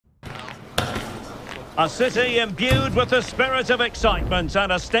A city imbued with the spirit of excitement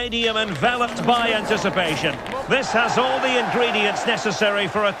and a stadium enveloped by anticipation. This has all the ingredients necessary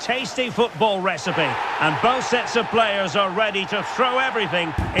for a tasty football recipe. And both sets of players are ready to throw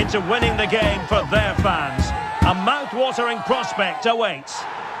everything into winning the game for their fans. A mouth-watering prospect awaits.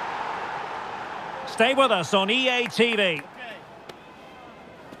 Stay with us on EA TV.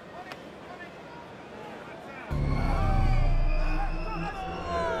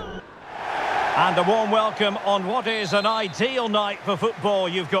 And a warm welcome on what is an ideal night for football,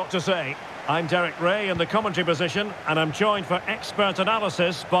 you've got to say. I'm Derek Ray in the commentary position, and I'm joined for expert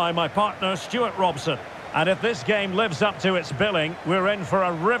analysis by my partner Stuart Robson. And if this game lives up to its billing, we're in for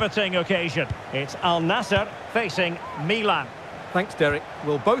a riveting occasion. It's Al Nassr facing Milan. Thanks, Derek.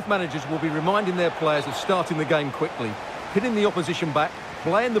 Well, both managers will be reminding their players of starting the game quickly, hitting the opposition back,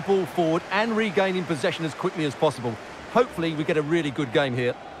 playing the ball forward and regaining possession as quickly as possible. Hopefully we get a really good game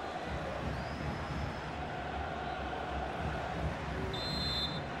here.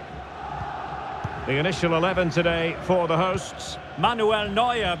 The initial 11 today for the hosts. Manuel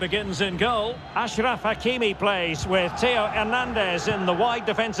Neuer begins in goal. Achraf Hakimi plays with Theo Hernandez in the wide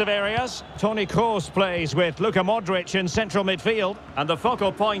defensive areas. Toni Kroos plays with Luka Modric in central midfield. And the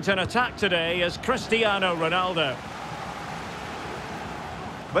focal point in attack today is Cristiano Ronaldo.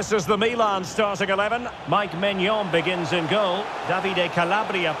 This is the Milan starting 11. Mike Maignan begins in goal. Davide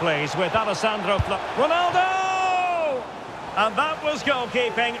Calabria plays with Alessandro Ronaldo! And that was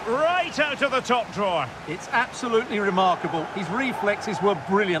goalkeeping right out of the top drawer. It's absolutely remarkable. His reflexes were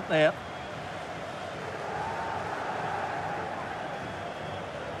brilliant there.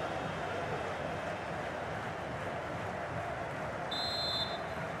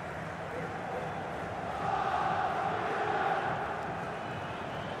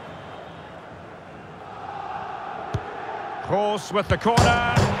 Kroos with the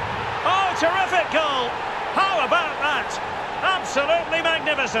corner. Oh, terrific goal! How about that? Absolutely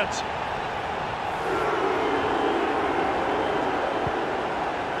magnificent.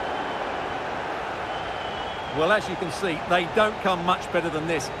 Well, as you can see, they don't come much better than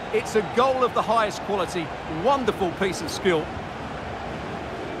this. It's a goal of the highest quality. Wonderful piece of skill.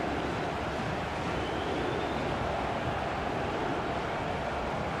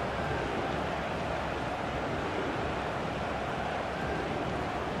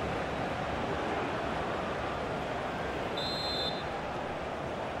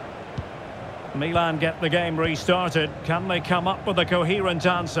 Milan get the game restarted. Can they come up with a coherent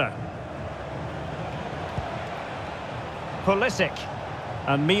answer? Pulisic.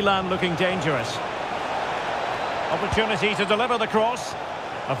 And Milan looking dangerous. Opportunity to deliver the cross.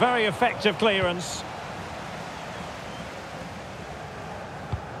 A very effective clearance.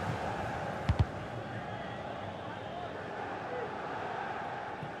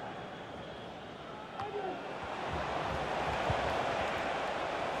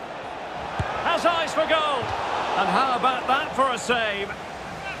 Has eyes for goal. And how about that for a save?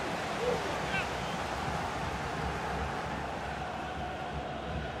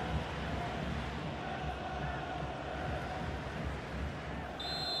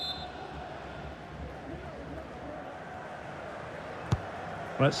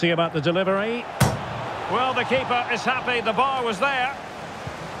 Let's see about the delivery. Well, the keeper is happy. The bar was there.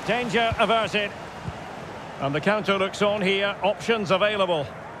 Danger averted. And the counter looks on here. Options available.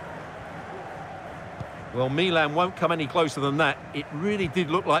 Well, Milan won't come any closer than that. It really did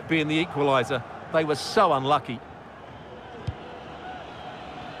look like being the equaliser. They were so unlucky.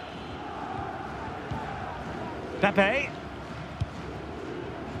 Pepe.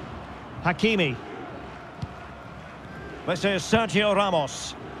 Hakimi. This is Sergio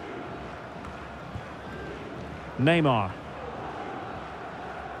Ramos. Neymar.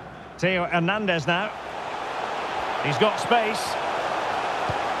 Theo Hernandez now. He's got space.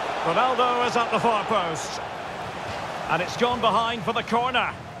 Ronaldo is at the far post. And it's gone behind for the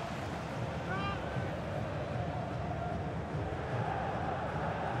corner.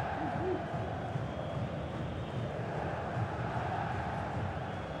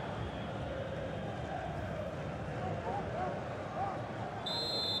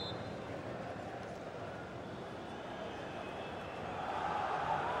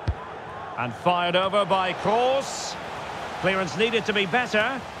 And fired over by Kroos. Clearance needed to be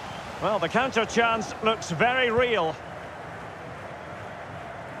better. Well, the counter chance looks very real.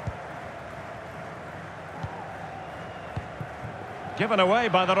 Given away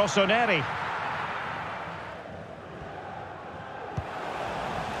by the Rossoneri.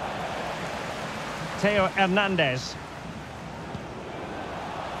 Theo Hernandez.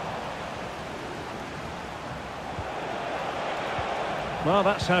 Well,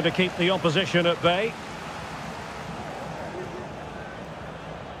 that's how to keep the opposition at bay.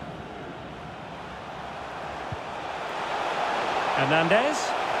 Hernandez.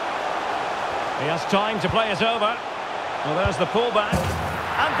 He has time to play it over. Well, there's the pullback.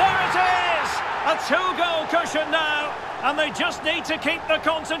 And there it is! A two-goal cushion now. And they just need to keep the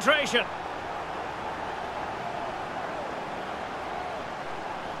concentration.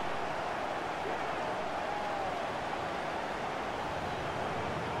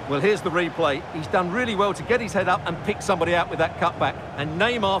 Well, here's the replay. He's done really well to get his head up and pick somebody out with that cutback. And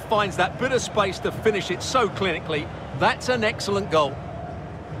Neymar finds that bit of space to finish it so clinically. That's an excellent goal.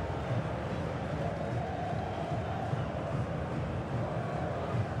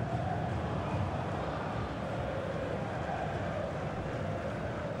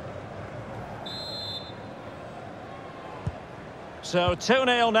 So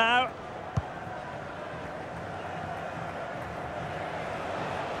 2-0 now.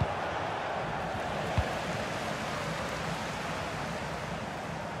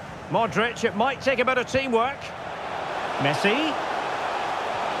 Modric, it might take a bit of teamwork. Messi.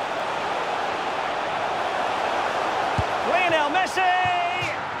 Lionel Messi!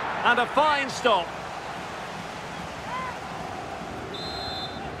 And a fine stop.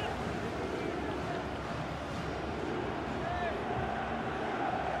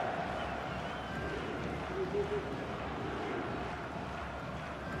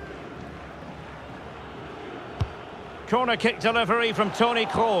 Corner kick delivery from Toni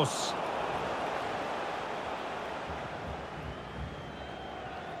Kroos.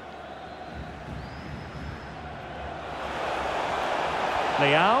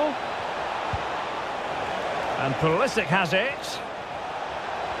 Leao. And Pulisic has it.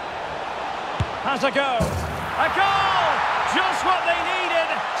 Has a go. A goal! Just what they needed.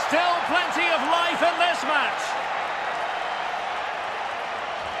 Still plenty of life in this match.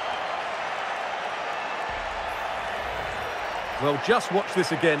 Well, just watch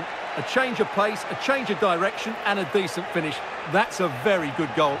this again. A change of pace, a change of direction, and a decent finish. That's a very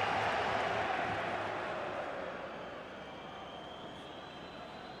good goal.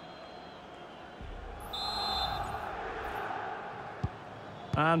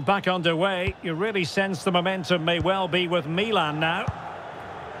 And back underway. You really sense the momentum may well be with Milan now.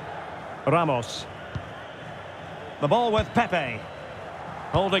 Ramos. The ball with Pepe.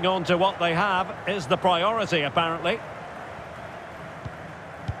 Holding on to what they have is the priority, apparently.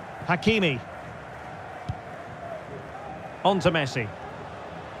 Hakimi. On to Messi.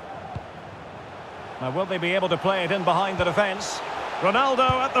 Now, will they be able to play it in behind the defence? Ronaldo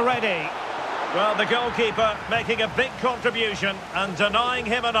at the ready. Well, the goalkeeper making a big contribution and denying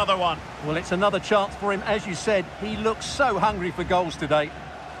him another one. Well, it's another chance for him. As you said, he looks so hungry for goals today.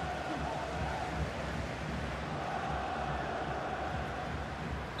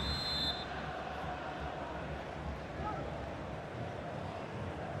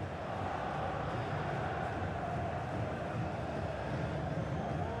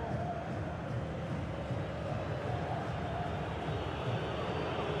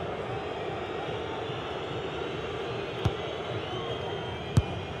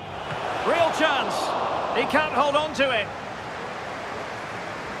 Real chance. He can't hold on to it.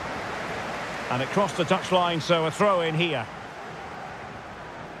 And it crossed the touchline, so a throw in here.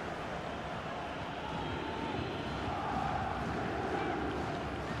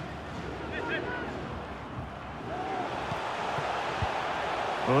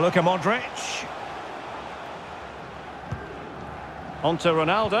 Luka Modric. On to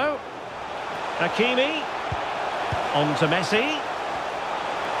Ronaldo. Hakimi. On to Messi.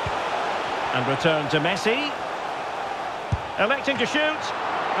 And return to Messi. Electing to shoot.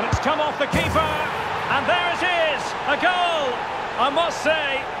 And it's come off the keeper. And there it is. A goal. I must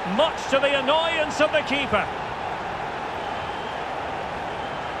say, much to the annoyance of the keeper.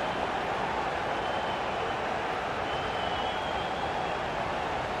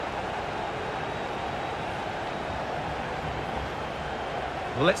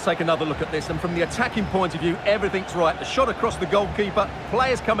 Well, let's take another look at this, and from the attacking point of view, everything's right. The shot across the goalkeeper,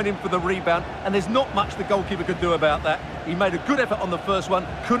 players coming in for the rebound, and there's not much the goalkeeper could do about that. He made a good effort on the first one,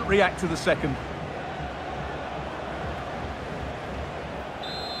 couldn't react to the second.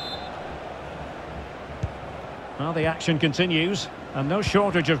 Well, the action continues, and no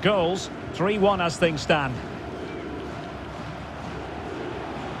shortage of goals. 3-1 as things stand.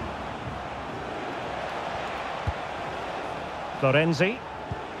 Florenzi.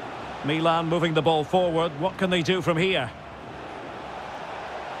 Milan moving the ball forward. What can they do from here?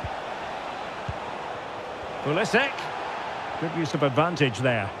 Pulisic. Good use of advantage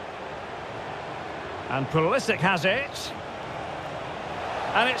there. And Pulisic has it.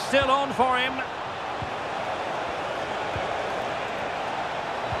 And it's still on for him.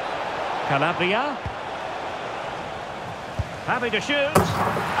 Calabria. Happy to shoot.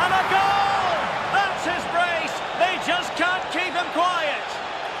 And a goal! That's his brace. They just can't keep him quiet.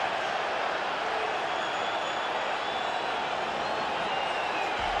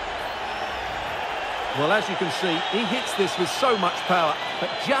 Well, as you can see, he hits this with so much power, but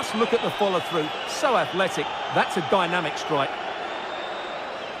just look at the follow-through. So athletic. That's a dynamic strike.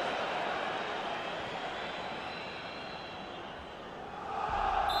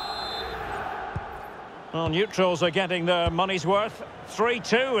 Well, neutrals are getting their money's worth.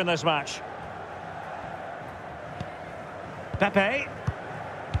 3-2 in this match. Pepe.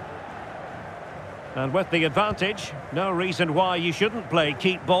 And with the advantage, no reason why you shouldn't play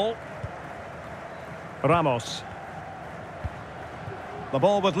keep ball. Ramos. The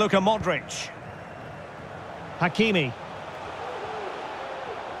ball with Luka Modric. Hakimi.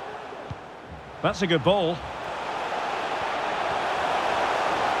 That's a good ball.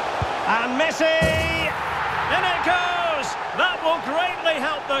 And Messi! In it goes! That will greatly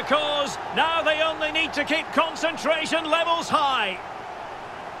help the cause. Now they only need to keep concentration levels high.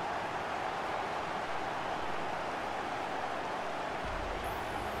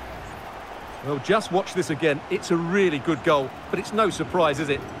 Well, just watch this again. It's a really good goal, but it's no surprise, is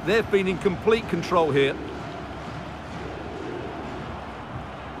it? They've been in complete control here.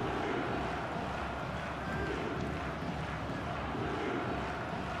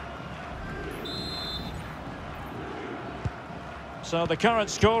 So the current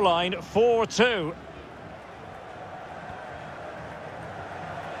scoreline, 4-2.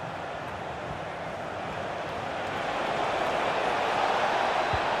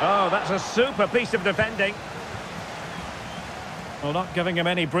 Oh, that's a super piece of defending. Well, not giving him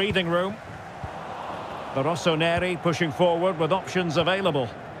any breathing room. The Rossoneri pushing forward with options available.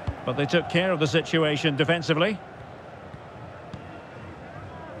 But they took care of the situation defensively.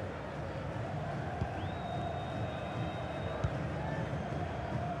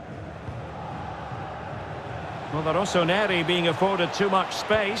 Well, the Rossoneri being afforded too much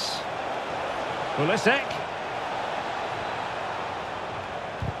space. Pulisic.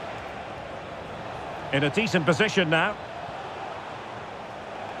 In a decent position now.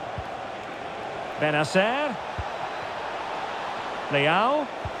 Nassr. Leao.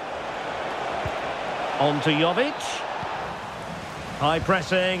 On to Jovic. High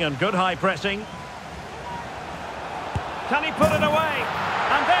pressing and good high pressing. Can he put it away?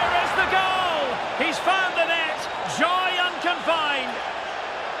 And there is the goal! He's found the net. Joy unconfined.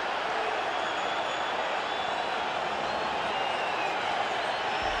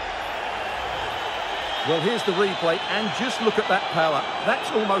 Well, here's the replay, and just look at that power. That's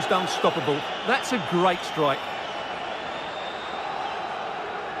almost unstoppable. That's a great strike.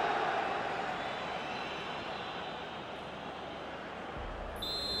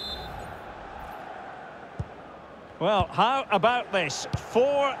 Well, how about this?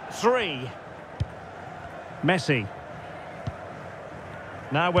 4-3. Messi.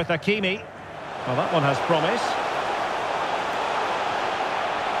 Now with Hakimi. Well, that one has promise.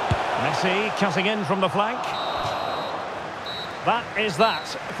 Messi cutting in from the flank. That is that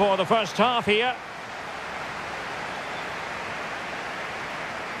for the first half here.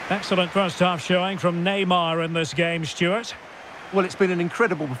 Excellent first half showing from Neymar in this game, Stuart. Well, it's been an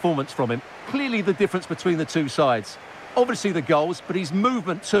incredible performance from him. Clearly the difference between the two sides. Obviously the goals, but his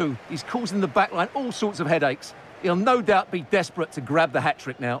movement too. He's causing the backline all sorts of headaches. He'll no doubt be desperate to grab the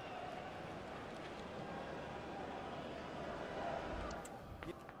hat-trick now.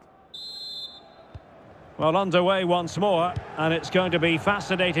 Well, underway once more, and it's going to be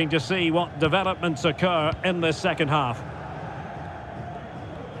fascinating to see what developments occur in this second half.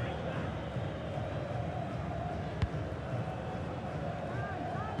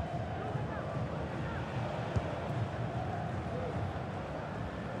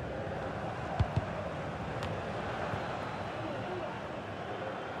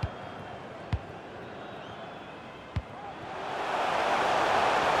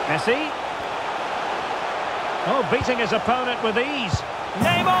 Messi. Oh, beating his opponent with ease.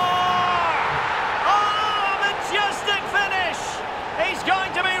 Neymar! Oh, a majestic finish! He's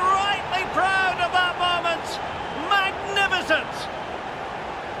going to be rightly proud of that moment. Magnificent!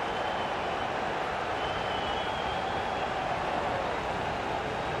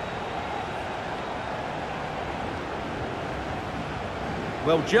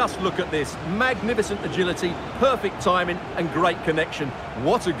 Well, just look at this. Magnificent agility, perfect timing and great connection.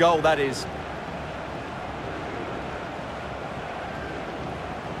 What a goal that is.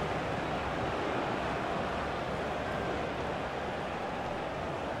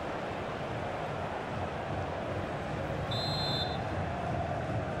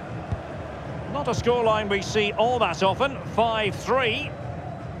 Not a scoreline we see all that often. 5-3.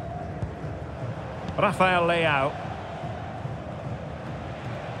 Rafael Leao.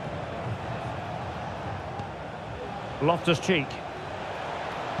 Loftus-Cheek.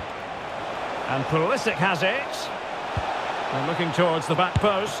 And Pulisic has it. And looking towards the back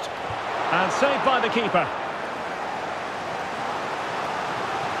post. And saved by the keeper.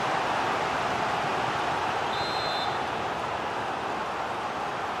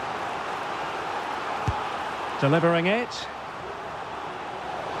 Delivering it.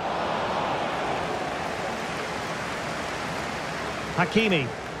 Hakimi.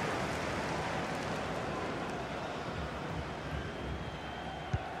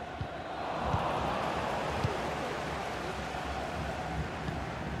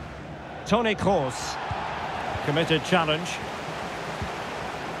 Toni Kroos. Committed challenge.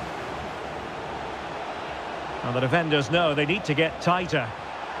 And the defenders know they need to get tighter.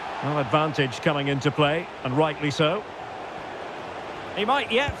 Well, advantage coming into play, and rightly so. He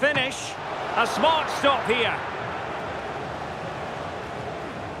might yet finish. A smart stop here.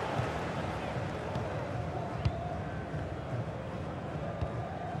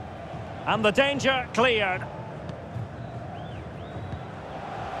 And the danger cleared.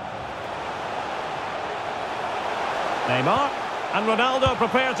 Neymar. And Ronaldo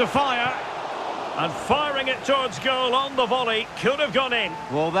prepared to fire. And firing it towards goal on the volley. Could have gone in.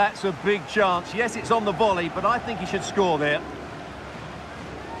 Well, that's a big chance. Yes, it's on the volley, but I think he should score there.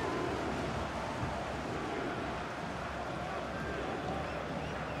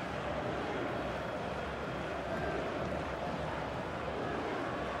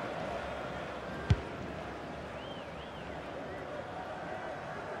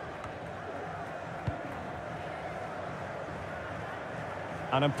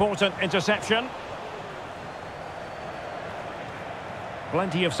 An important interception.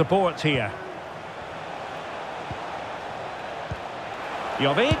 Plenty of support here.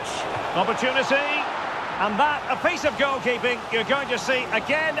 Jovic, opportunity. And that, a piece of goalkeeping you're going to see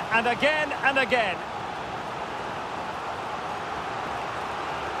again and again and again.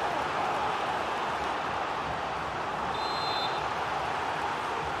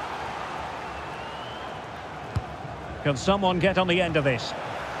 Can someone get on the end of this?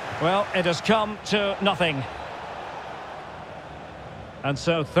 Well, it has come to nothing. And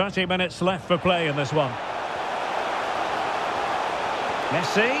so 30 minutes left for play in this one.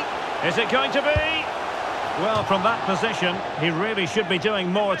 Messi, is it going to be? Well, from that position, he really should be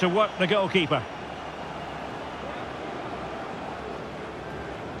doing more to work the goalkeeper.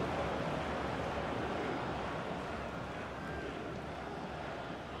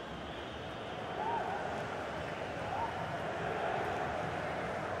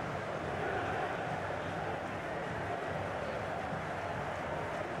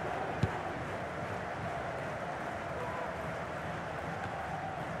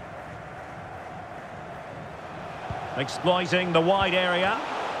 Exploiting the wide area.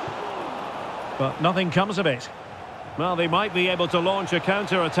 But nothing comes of it. Well, they might be able to launch a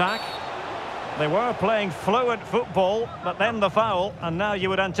counter-attack. They were playing fluent football, but then the foul, and now you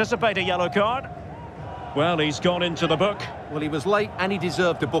would anticipate a yellow card. Well, he's gone into the book. Well, he was late, and he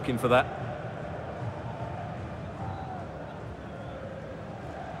deserved a booking for that.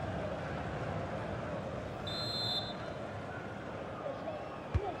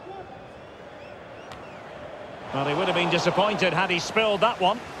 Well, he would have been disappointed had he spilled that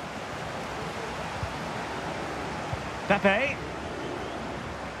one. Pepe.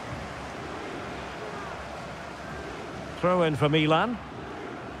 Throw in for Milan.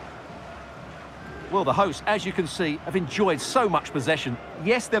 Well, the hosts, as you can see, have enjoyed so much possession.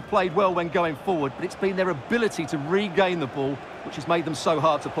 Yes, they've played well when going forward, but it's been their ability to regain the ball which has made them so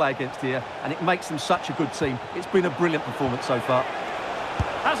hard to play against here, and it makes them such a good team. It's been a brilliant performance so far.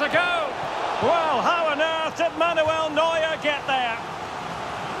 Has a go! Well, how on earth did Manuel Neuer get there?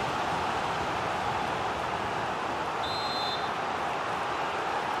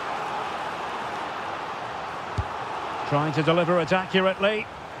 Trying to deliver it accurately.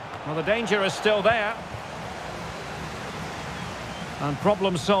 Well, the danger is still there. And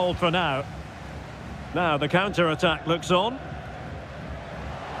problem solved for now. Now the counter-attack looks on.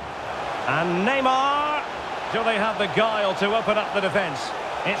 And Neymar. Do they have the guile to open up the defence?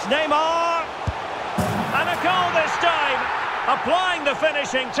 It's Neymar. And a goal this time. Applying the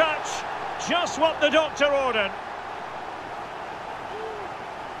finishing touch. Just what the doctor ordered.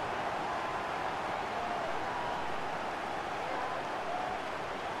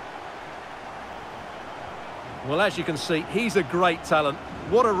 Well, as you can see, he's a great talent.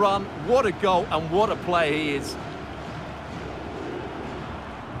 What a run, what a goal, and what a player he is.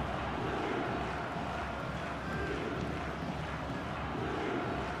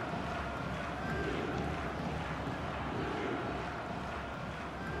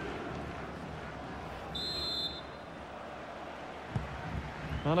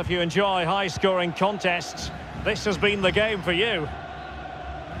 Well, if you enjoy high-scoring contests, this has been the game for you.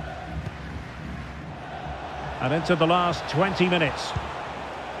 And into the last 20 minutes.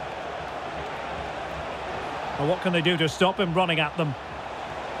 Well, what can they do to stop him running at them?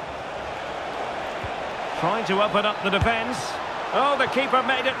 Trying to open up the defence. Oh, the keeper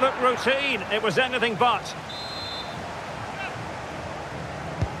made it look routine. It was anything but.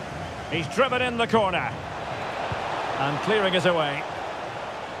 He's driven in the corner. And clearing it away.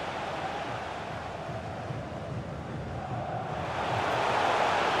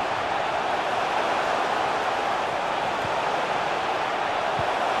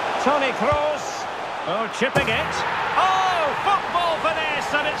 Toni Kroos. Oh, chipping it. Oh, football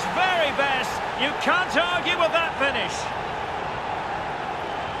finesse at its very best. You can't argue with that finish.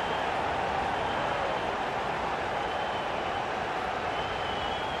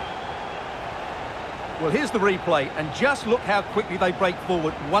 Well, here's the replay, and just look how quickly they break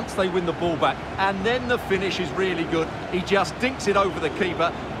forward once they win the ball back. And then the finish is really good. He just dinks it over the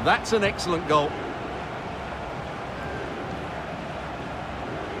keeper. That's an excellent goal.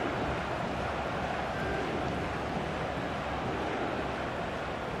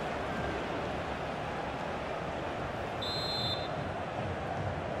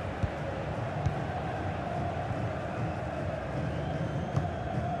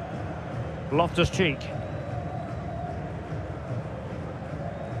 Loftus-Cheek.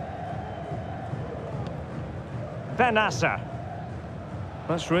 Nassr.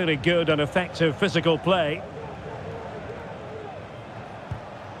 That's really good and effective physical play.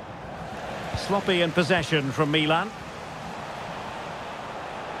 Sloppy in possession from Milan.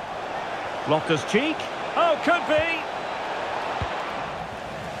 Loftus-Cheek. Oh, could be.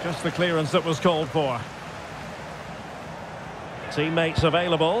 Just the clearance that was called for. Teammates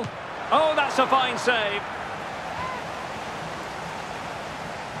available. Oh, that's a fine save.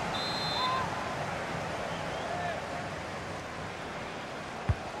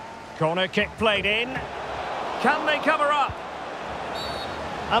 Corner kick played in. Can they cover up?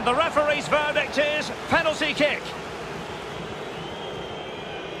 And the referee's verdict is penalty kick.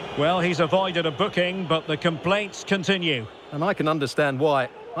 Well, he's avoided a booking, but the complaints continue. And I can understand why.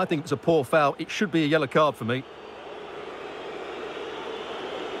 I think it's a poor foul. It should be a yellow card for me.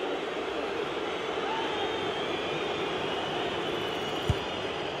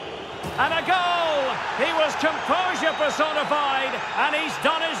 And a goal! He was composure personified, and he's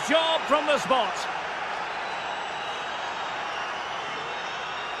done his job from the spot.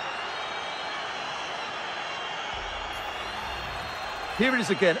 Here it is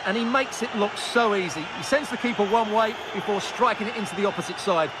again, and he makes it look so easy. He sends the keeper one way before striking it into the opposite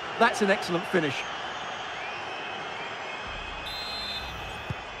side. That's an excellent finish.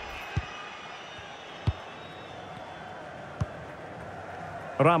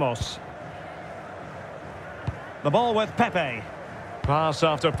 Ramos. The ball with Pepe. Pass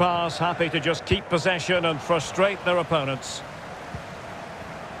after pass, happy to just keep possession and frustrate their opponents.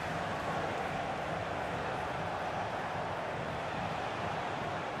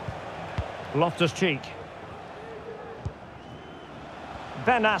 Loftus-Cheek.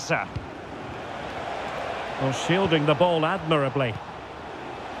 Nassr. Well, shielding the ball admirably.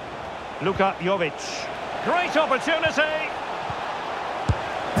 Luka Jovic. Great opportunity.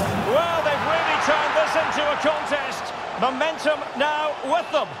 Well, they've really turned this into a contest. Momentum now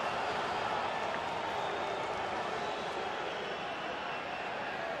with them.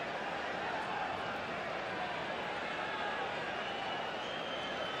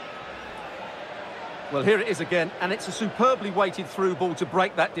 Well, here it is again, and it's a superbly weighted through ball to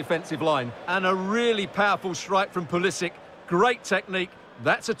break that defensive line. And a really powerful strike from Pulisic. Great technique.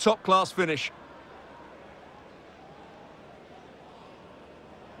 That's a top-class finish.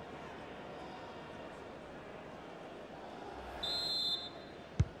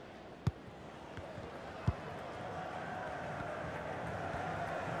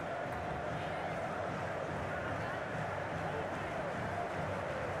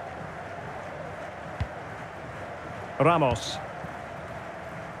 Ramos.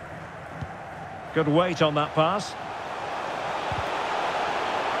 Good weight on that pass.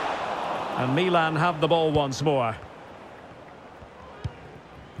 And Milan have the ball once more.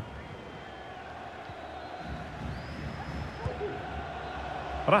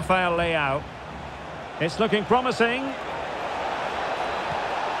 Rafael Leao. It's looking promising.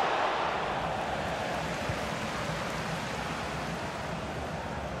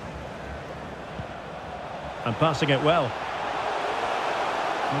 And passing it well.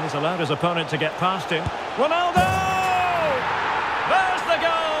 And he's allowed his opponent to get past him. Ronaldo! There's the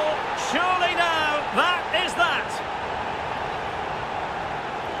goal! Surely now, that is that!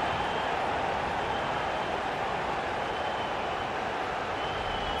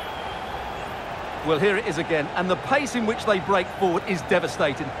 Well, here it is again, and the pace in which they break forward is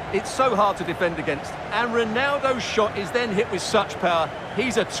devastating. It's so hard to defend against. And Ronaldo's shot is then hit with such power.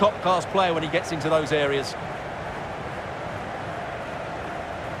 He's a top-class player when he gets into those areas.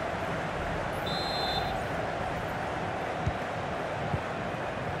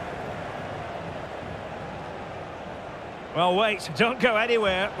 Well, wait, don't go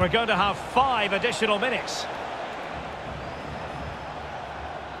anywhere. We're going to have 5 additional minutes.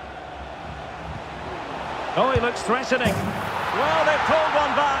 Oh, he looks threatening. Well, they've pulled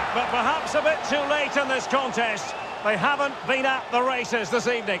one back, but perhaps a bit too late in this contest. They haven't been at the races this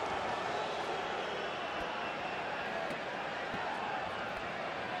evening.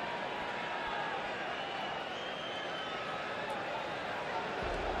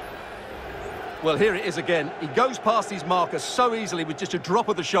 Well, here it is again. He goes past his marker so easily with just a drop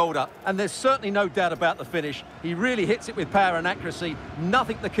of the shoulder. And there's certainly no doubt about the finish. He really hits it with power and accuracy.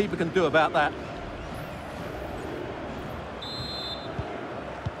 Nothing the keeper can do about that.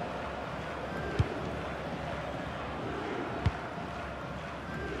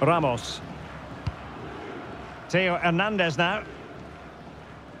 Ramos. Theo Hernandez now.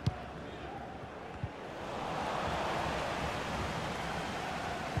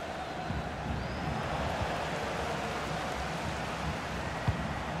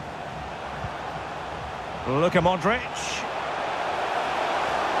 Luka Modric.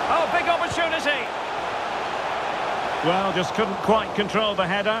 Oh, big opportunity. Well, just couldn't quite control the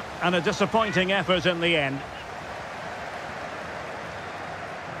header, and a disappointing effort in the end.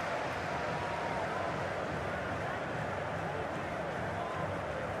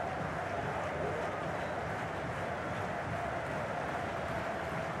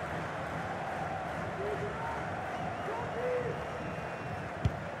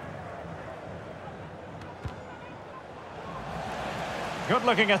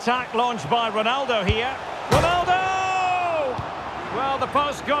 Good-looking attack launched by Ronaldo here. Ronaldo! Well, the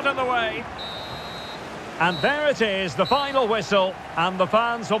post got in the way. And there it is, the final whistle. And the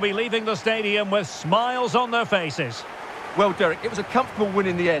fans will be leaving the stadium with smiles on their faces. Well, Derek, it was a comfortable win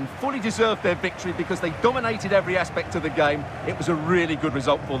in the end. Fully deserved their victory because they dominated every aspect of the game. It was a really good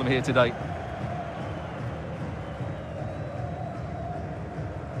result for them here today.